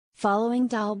Following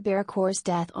Dalbir Kaur's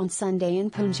death on Sunday in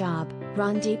Punjab,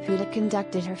 Randeep Hooda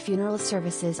conducted her funeral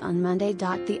services on Monday.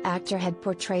 The actor had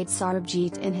portrayed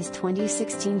Sarbjit in his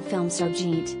 2016 film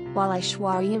Sarbjit, while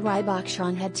Aishwarya Rai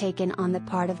Bachchan had taken on the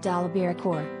part of Dalbir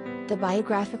Kaur. The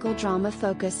biographical drama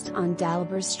focused on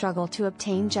Dalbir's struggle to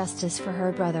obtain justice for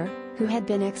her brother, who had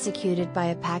been executed by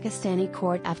a Pakistani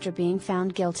court after being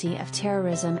found guilty of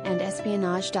terrorism and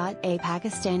espionage. A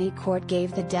Pakistani court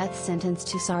gave the death sentence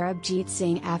to Sarabjit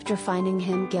Singh after finding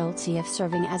him guilty of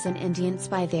serving as an Indian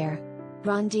spy there.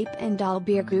 Randeep and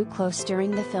Dalbir grew close during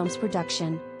the film's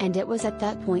production, and it was at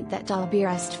that point that Dalbir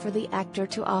asked for the actor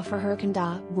to offer her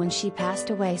kanda when she passed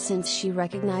away, since she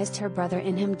recognized her brother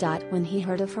in him. When he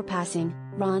heard of her passing,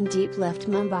 Randeep left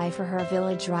Mumbai for her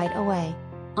village right away.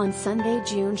 On Sunday,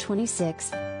 June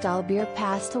 26, Dalbir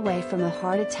passed away from a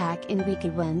heart attack in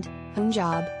Weekend,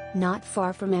 Punjab, not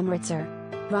far from Amritsar.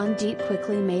 Randeep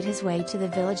quickly made his way to the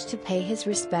village to pay his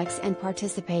respects and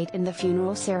participate in the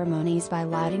funeral ceremonies by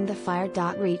lighting the fire.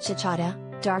 Richa Chadha,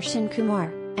 Darshan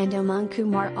Kumar, and Umang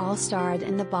Kumar all starred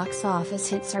in the box office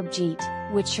hit Sarbjit,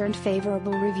 which earned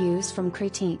favorable reviews from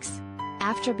critics.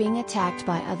 After being attacked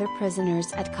by other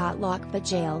prisoners at Kotlakpur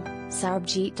jail,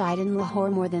 Sarbjit died in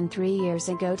Lahore more than 3 years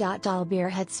ago. Dalbir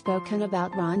had spoken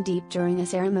about Randeep during a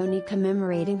ceremony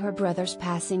commemorating her brother's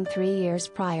passing 3 years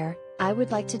prior. "I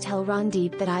would like to tell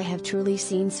Randeep that I have truly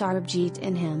seen Sarbjit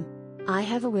in him. I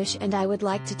have a wish and I would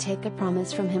like to take a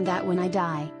promise from him that when I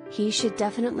die, he should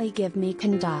definitely give me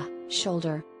kanda,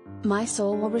 shoulder. My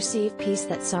soul will receive peace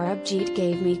that Sarbjit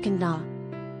gave me kanda."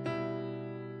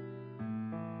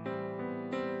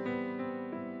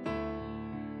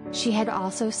 She had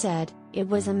also said, "It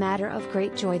was a matter of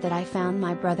great joy that I found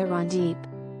my brother Randeep.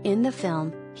 In the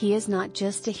film, he is not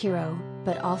just a hero,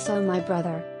 but also my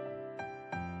brother.